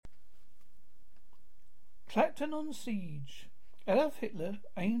Clacton on siege. Adolf Hitler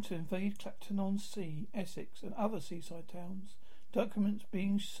aimed to invade Clacton-on-Sea, Essex, and other seaside towns. Documents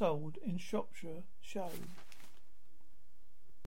being sold in Shropshire show.